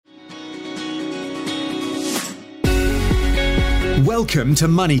Welcome to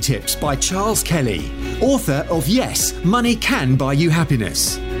Money Tips by Charles Kelly, author of Yes, Money Can Buy You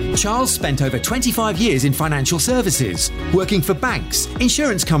Happiness. Charles spent over 25 years in financial services, working for banks,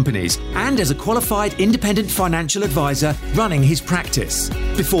 insurance companies, and as a qualified independent financial advisor running his practice,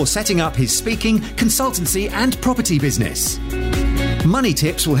 before setting up his speaking, consultancy, and property business. Money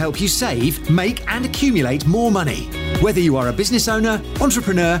Tips will help you save, make, and accumulate more money, whether you are a business owner,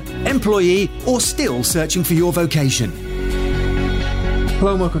 entrepreneur, employee, or still searching for your vocation.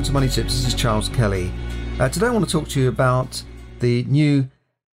 Hello and welcome to Money Tips. This is Charles Kelly. Today I want to talk to you about the new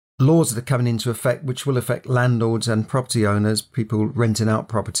laws that are coming into effect, which will affect landlords and property owners, people renting out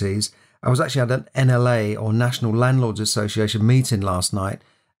properties. I was actually at an NLA, or National Landlords Association, meeting last night,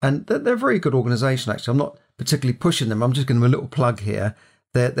 and they're a very good organisation, actually. I'm not particularly pushing them. I'm just giving them a little plug here.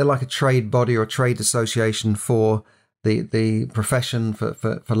 They're like a trade body or a trade association for the profession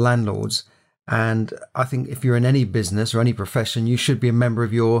for landlords. And I think if you're in any business or any profession, you should be a member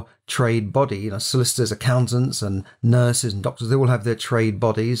of your trade body. You know, solicitors, accountants, and nurses and doctors, they all have their trade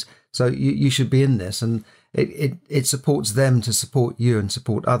bodies. So you should be in this, and it supports them to support you and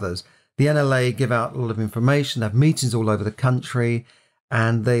support others. The NLA give out a lot of information. They have meetings all over the country,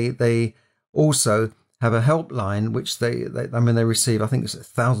 and they also have a helpline which they receive, I think it's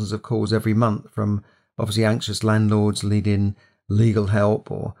thousands of calls every month from obviously anxious landlords needing legal help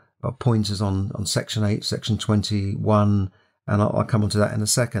or pointers on Section 8, Section 21, and I'll come on to that in a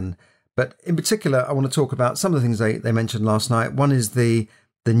second. But in particular, I want to talk about some of the things they mentioned last night. One is the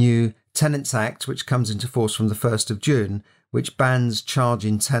new Tenants Act, which comes into force from the 1st of June, which bans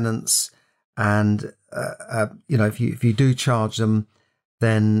charging tenants. And, if you do charge them,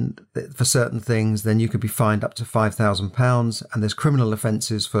 then for certain things, then you could be fined up to £5,000. And there's criminal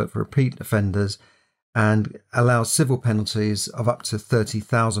offences for repeat offenders, and allows civil penalties of up to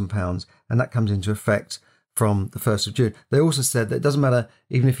 £30,000, and that comes into effect from the 1st of June. They also said that it doesn't matter,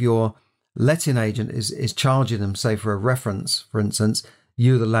 even if your letting agent is charging them, say for a reference, for instance,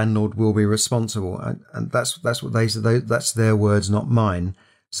 you, the landlord, will be responsible, and that's what they said. That's their words, not mine.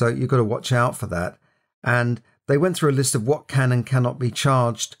 So you've got to watch out for that. And they went through a list of what can and cannot be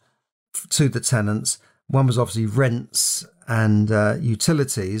charged to the tenants. One was obviously rents and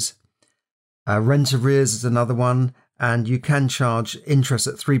utilities. Rent arrears is another one, and you can charge interest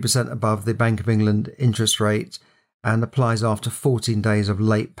at 3% above the Bank of England interest rate, and applies after 14 days of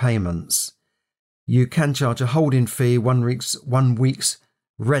late payments. You can charge a holding fee, 1 week's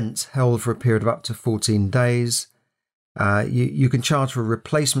rent held for a period of up to 14 days. You can charge for a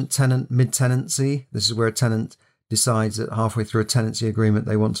replacement tenant mid-tenancy. This is where a tenant decides that halfway through a tenancy agreement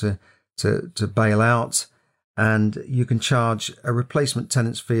they want to bail out. And you can charge a replacement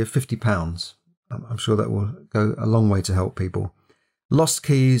tenant's fee of £50. I'm sure that will go a long way to help people. Lost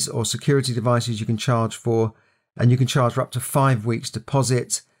keys or security devices you can charge for, and you can charge for up to 5 weeks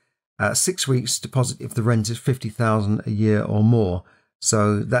deposit, 6 weeks deposit if the rent is £50,000 a year or more.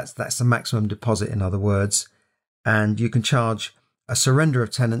 So that's the maximum deposit, in other words. And you can charge a surrender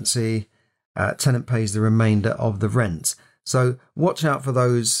of tenancy. Tenant pays the remainder of the rent. So watch out for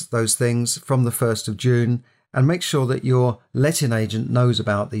those things from the 1st of June. And make sure that your letting agent knows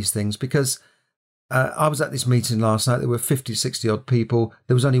about these things, because I was at this meeting last night. There were 50, 60 odd people.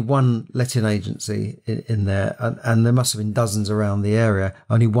 There was only one letting agency in there, and there must have been dozens around the area.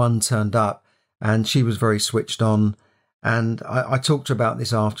 Only one turned up, and she was very switched on. And I talked about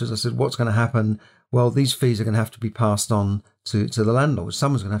this afterwards. I said, what's going to happen? Well, these fees are going to have to be passed on to the landlord.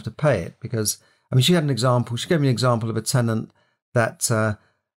 Someone's going to have to pay it, because, she had an example. She gave me an example of a tenant that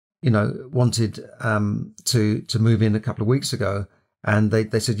wanted to move in a couple of weeks ago, and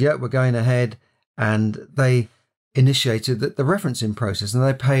they said, yeah, we're going ahead, and they initiated the referencing process, and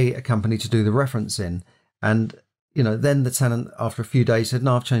they pay a company to do the referencing, and then the tenant after a few days said,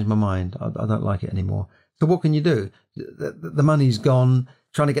 no, I've changed my mind, I don't like it anymore. So what can you do? The money's gone.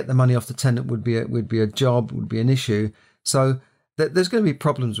 Trying to get the money off the tenant would be a job, would be an issue. So there's going to be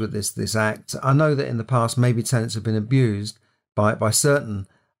problems with this act. I know that in the past maybe tenants have been abused by certain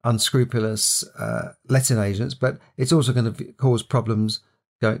unscrupulous letting agents, but it's also going to cause problems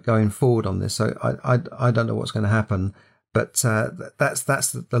going forward on this. So I don't know what's going to happen, but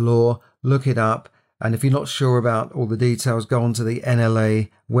that's the law. Look it up, and if you're not sure about all the details, go onto the NLA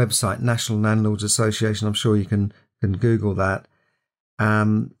website, National Landlords Association. I'm sure you can Google that.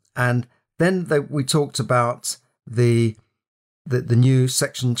 And then we talked about the new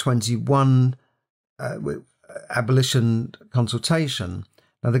Section 21 abolition consultation.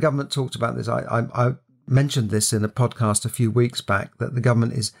 Now, the government talked about this. I mentioned this in a podcast a few weeks back, that the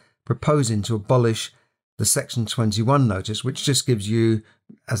government is proposing to abolish the Section 21 notice, which just gives you,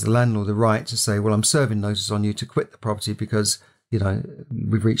 as the landlord, the right to say, well, I'm serving notice on you to quit the property because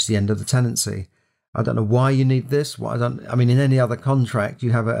we've reached the end of the tenancy. I don't know why you need this. In any other contract,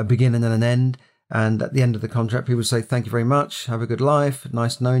 you have a beginning and an end. And at the end of the contract, people say, thank you very much. Have a good life.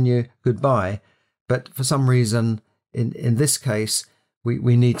 Nice knowing you. Goodbye. But for some reason, in this case,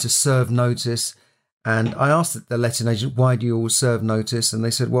 we need to serve notice. And I asked the letting agent, why do you all serve notice? And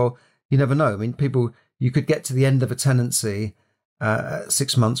they said, well, you never know. I mean, you could get to the end of a tenancy,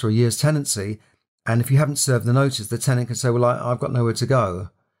 6 months or a year's tenancy. And if you haven't served the notice, the tenant can say, well, I've got nowhere to go.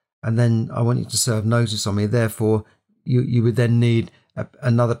 And then I want you to serve notice on me. Therefore, you would then need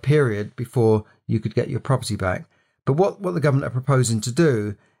another period before you could get your property back. But what the government are proposing to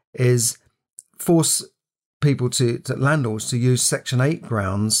do is force people to landlords to use Section 8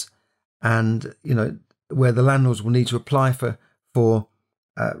 grounds, and where the landlords will need to apply for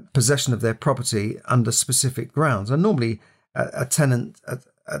possession of their property under specific grounds. And normally a tenant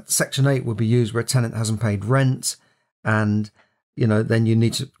at Section 8 would be used where a tenant hasn't paid rent, and then you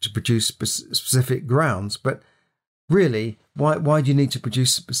need to produce specific grounds. But really, why do you need to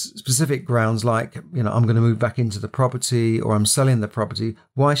produce specific grounds like, I'm going to move back into the property, or I'm selling the property?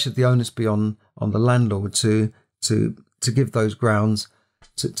 Why should the onus be on the landlord to give those grounds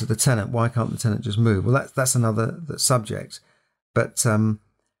to the tenant? Why can't the tenant just move? Well, that's another subject. But that's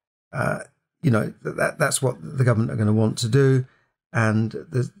what the government are going to want to do. And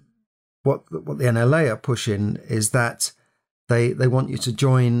what the NLA are pushing is that they want you to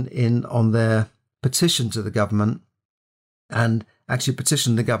join in on their petition to the government and actually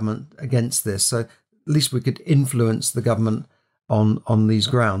petition the government against this. So at least we could influence the government on these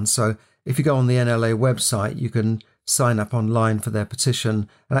grounds. So if you go on the NLA website, you can sign up online for their petition.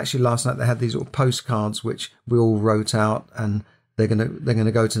 And actually last night they had these little postcards which we all wrote out, and they're going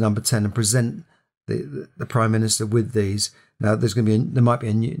to go to Number 10 and present the Prime Minister with these. Now there might be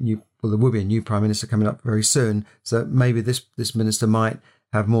a new there will be a new Prime Minister coming up very soon. So maybe this minister might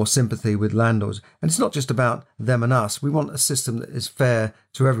have more sympathy with landlords. And it's not just about them and us. We want a system that is fair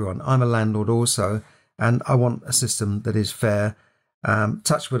to everyone. I'm a landlord also, and I want a system that is fair.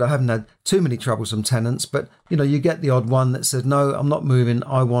 Touch wood, I haven't had too many troublesome tenants, but you get the odd one that says, no, I'm not moving.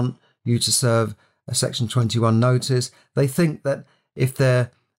 I want you to serve a Section 21 notice. They think that if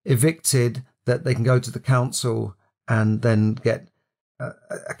they're evicted, that they can go to the council and then get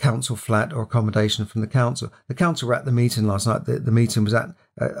a council flat or accommodation from the council. The council were at the meeting last night. The meeting was at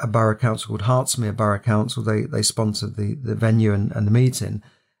a borough council called Hertsmere Borough Council. They sponsored the venue and the meeting,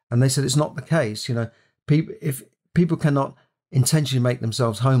 and they said it's not the case. If people cannot intentionally make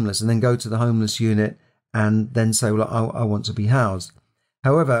themselves homeless and then go to the homeless unit and then say, well, I want to be housed.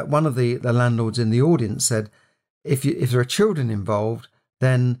 However, one of the landlords in the audience said, if there are children involved,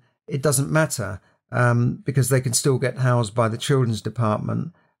 then it doesn't matter. Because they can still get housed by the children's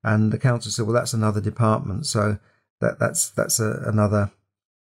department, and the council said, well, that's another department. So that's another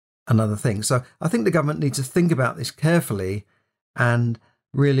thing. So I think the government needs to think about this carefully and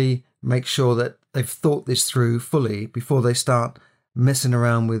really make sure that they've thought this through fully before they start messing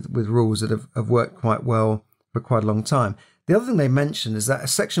around with rules that have worked quite well for quite a long time. The other thing they mentioned is that a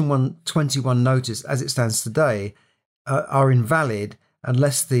Section 121 notice, as it stands today, are invalid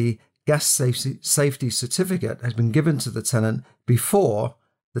unless the gas safety certificate has been given to the tenant before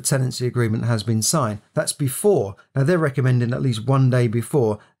the tenancy agreement has been signed. That's before. Now, they're recommending at least 1 day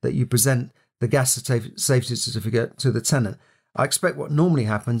before that you present the gas safety certificate to the tenant. I expect what normally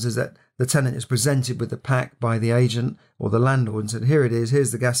happens is that the tenant is presented with the pack by the agent or the landlord and said, here it is,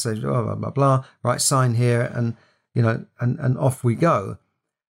 here's the gas safety, blah, blah, blah, blah, right, sign here, and and off we go.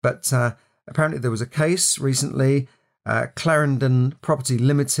 But apparently there was a case recently, Clarendon Property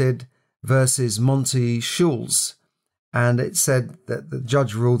Limited versus Monty Schulz, and it said that the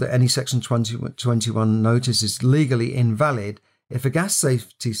judge ruled that any Section 21 notice is legally invalid if a gas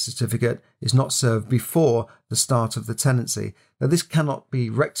safety certificate is not served before the start of the tenancy. Now, this cannot be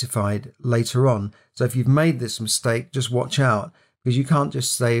rectified later on. So if you've made this mistake, just watch out, because you can't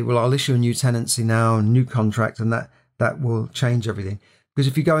just say, well, I'll issue a new tenancy now, a new contract, and that will change everything. Because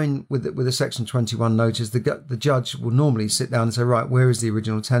if you go in with a Section 21 notice, the judge will normally sit down and say, right, where is the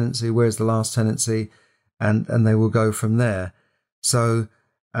original tenancy? Where's the last tenancy? And they will go from there. So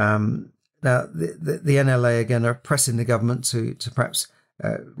now the NLA, again, are pressing the government to perhaps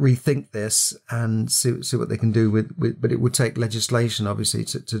rethink this and see what they can do but it would take legislation, obviously,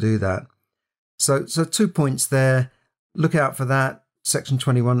 to do that. So 2 points there. Look out for that. Section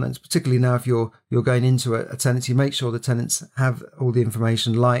 21, and particularly now if you're going into a tenancy, make sure the tenants have all the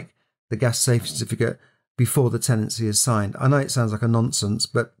information like the gas safety certificate before the tenancy is signed. I know it sounds like a nonsense,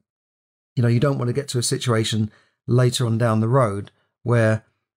 but you don't want to get to a situation later on down the road where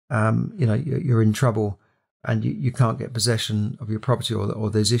you're in trouble and you can't get possession of your property, or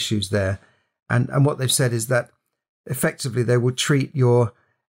there's issues there. And what they've said is that effectively they will treat your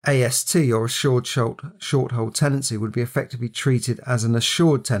AST, or assured short hold tenancy, would be effectively treated as an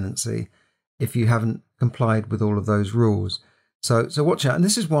assured tenancy if you haven't complied with all of those rules. So watch out. And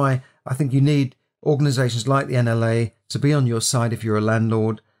this is why I think you need organisations like the NLA to be on your side if you're a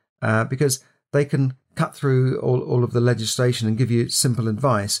landlord, because they can cut through all of the legislation and give you simple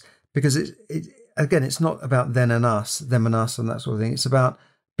advice. Because it's not about them and us, and that sort of thing. It's about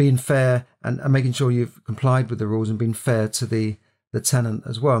being fair and making sure you've complied with the rules and being fair to the tenant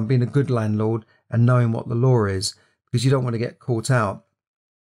as well, and being a good landlord and knowing what the law is, because you don't want to get caught out.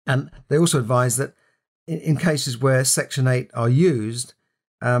 And they also advise that in cases where Section 8 are used,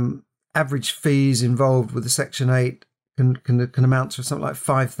 average fees involved with the Section 8 can amount to something like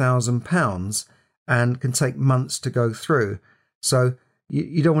 £5,000 and can take months to go through. So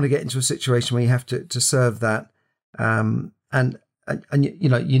you don't want to get into a situation where you have to serve that. And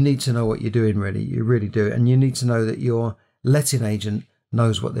you need to know what you're doing, really. You really do. And you need to know that your letting agent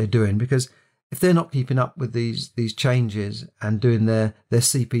knows what they're doing, because if they're not keeping up with these changes and doing their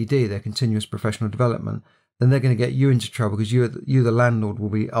CPD, their continuous professional development, then they're going to get you into trouble, because you, the landlord, will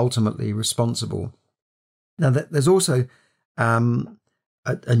be ultimately responsible. Now, there's also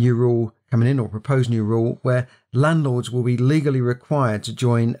a new rule coming in, or proposed new rule, where landlords will be legally required to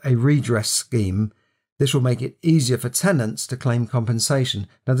join a redress scheme. This will make it easier for tenants to claim compensation.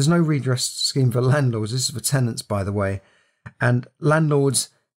 Now, there's no redress scheme for landlords. This is for tenants, by the way. And landlords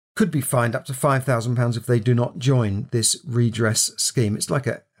could be fined up to £5,000 if they do not join this redress scheme. It's like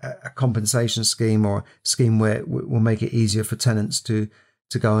a compensation scheme, or a scheme where it will make it easier for tenants to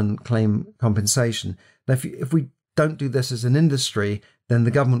go and claim compensation. Now, if we don't do this as an industry, then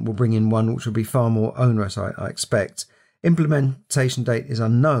the government will bring in one which will be far more onerous, I expect. Implementation date is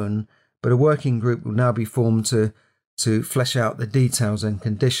unknown, but a working group will now be formed to flesh out the details and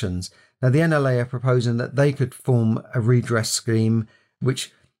conditions. Now, the NLA are proposing that they could form a redress scheme,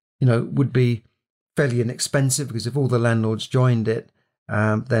 which would be fairly inexpensive, because if all the landlords joined it,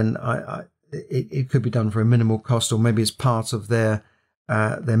 then it could be done for a minimal cost, or maybe as part of their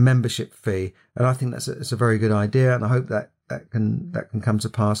membership fee. And I think it's a very good idea, and I hope that can come to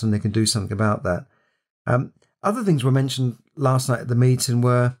pass and they can do something about that. Other things were mentioned last night at the meeting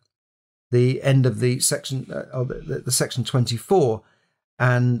were the end of the section, the section 24,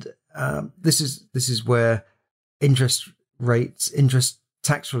 and this is where interest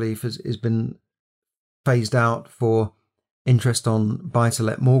tax relief has been phased out for interest on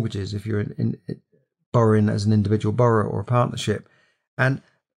buy-to-let mortgages if you're in borrowing as an individual borrower or a partnership. And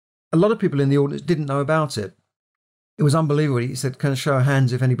a lot of people in the audience didn't know about it. It was unbelievable. He said, "Can I show of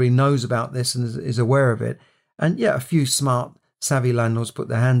hands if anybody knows about this and is aware of it?" And yeah, a few smart, savvy landlords put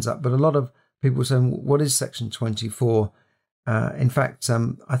their hands up, but a lot of people were saying, "What is Section 24?" In fact,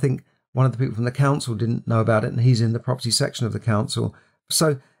 I think one of the people from the council didn't know about it, and he's in the property section of the council.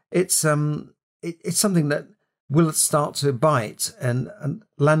 So it's something that will start to bite, and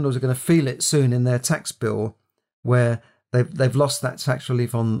landlords are going to feel it soon in their tax bill, where they've lost that tax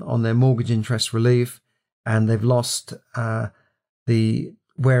relief on their mortgage interest relief, and they've lost the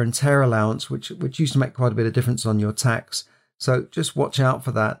wear and tear allowance, which used to make quite a bit of difference on your tax. So just watch out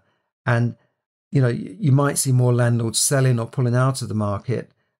for that. And you might see more landlords selling or pulling out of the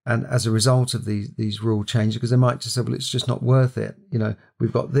market, and as a result of these rule changes, because they might just say, well, it's just not worth it.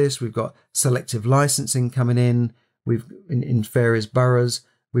 We've got this, we've got selective licensing coming in, we've in various boroughs,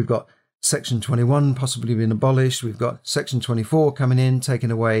 we've got Section 21 possibly being abolished, we've got Section 24 coming in, taking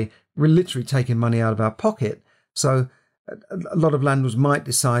away, we're literally taking money out of our pocket. So a lot of landlords might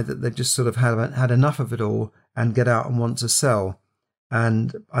decide that they've just sort of had enough of it all and get out and want to sell.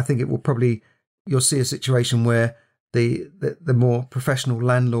 And I think it will probably, you'll see a situation where the more professional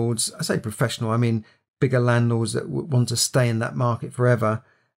landlords, I say professional, I mean bigger landlords that want to stay in that market forever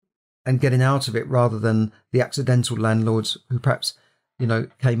and getting out of it, rather than the accidental landlords who perhaps,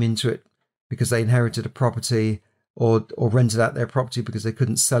 came into it because they inherited a property or rented out their property because they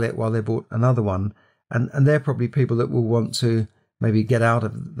couldn't sell it while they bought another one. And they're probably people that will want to maybe get out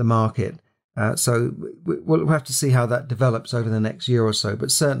of the market. So we'll have to see how that develops over the next year or so.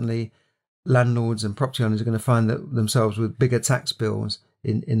 But certainly landlords and property owners are going to find themselves with bigger tax bills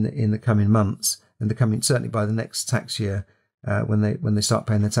in the coming months, certainly by the next tax year, when they start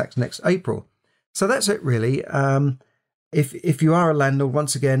paying their tax next April. So that's it really. If you are a landlord,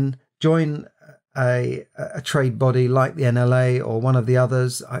 once again, join a trade body like the NLA or one of the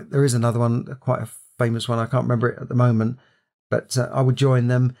others. There is another one, quite a famous one. I can't remember it at the moment, but I would join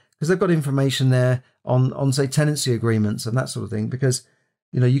them because they've got information there on say tenancy agreements and that sort of thing. Because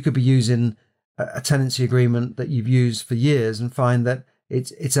you could be using a tenancy agreement that you've used for years and find that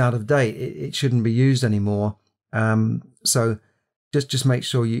it's out of date. It shouldn't be used anymore. So just make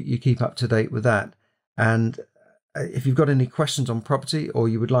sure you keep up to date with that. And if you've got any questions on property, or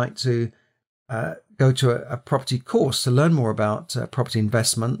you would like to go to a property course to learn more about property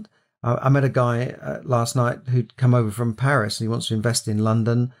investment, I met a guy last night who'd come over from Paris and he wants to invest in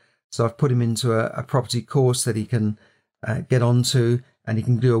London. So I've put him into a property course that he can get onto, and he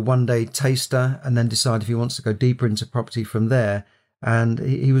can do a one-day taster and then decide if he wants to go deeper into property from there. And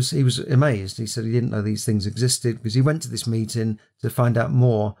he was amazed. He said he didn't know these things existed because he went to this meeting to find out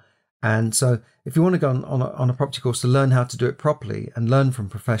more. And so if you want to go on a property course to learn how to do it properly and learn from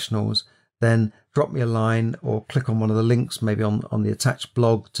professionals, then drop me a line or click on one of the links, maybe on the attached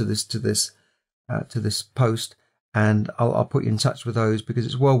blog to this post, and I'll put you in touch with those, because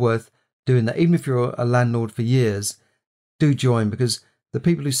it's well worth doing that. Even if you're a landlord for years, do join, because the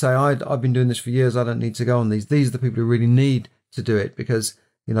people who say I've been doing this for years, I don't need to go on these are the people who really need to do it, because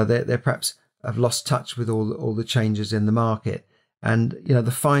they're perhaps have lost touch with all the changes in the market, and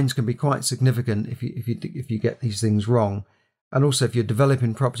the fines can be quite significant if you get these things wrong. And also, if you're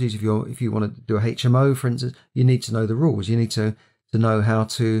developing properties, if you want to do a HMO, for instance, you need to know the rules. You need to know how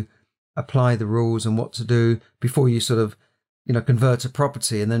to apply the rules and what to do before you sort of convert a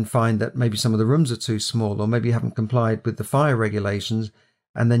property and then find that maybe some of the rooms are too small, or maybe you haven't complied with the fire regulations,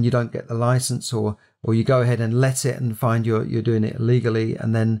 and then you don't get the license, or you go ahead and let it and find you're doing it illegally,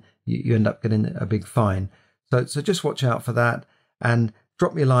 and then you end up getting a big fine. So just watch out for that, and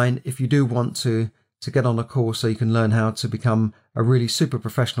drop me a line if you do want to get on a course so you can learn how to become a really super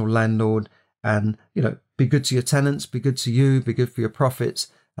professional landlord, and be good to your tenants, be good to you, be good for your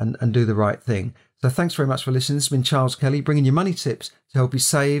profits, and do the right thing. So thanks very much for listening. This has been Charles Kelly, bringing you money tips to help you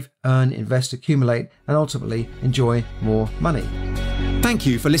save, earn, invest, accumulate, and ultimately enjoy more money. Thank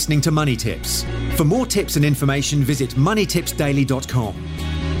you for listening to Money Tips. For more tips and information, visit moneytipsdaily.com.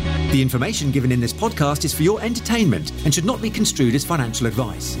 The information given in this podcast is for your entertainment and should not be construed as financial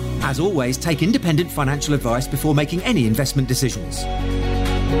advice. As always, take independent financial advice before making any investment decisions.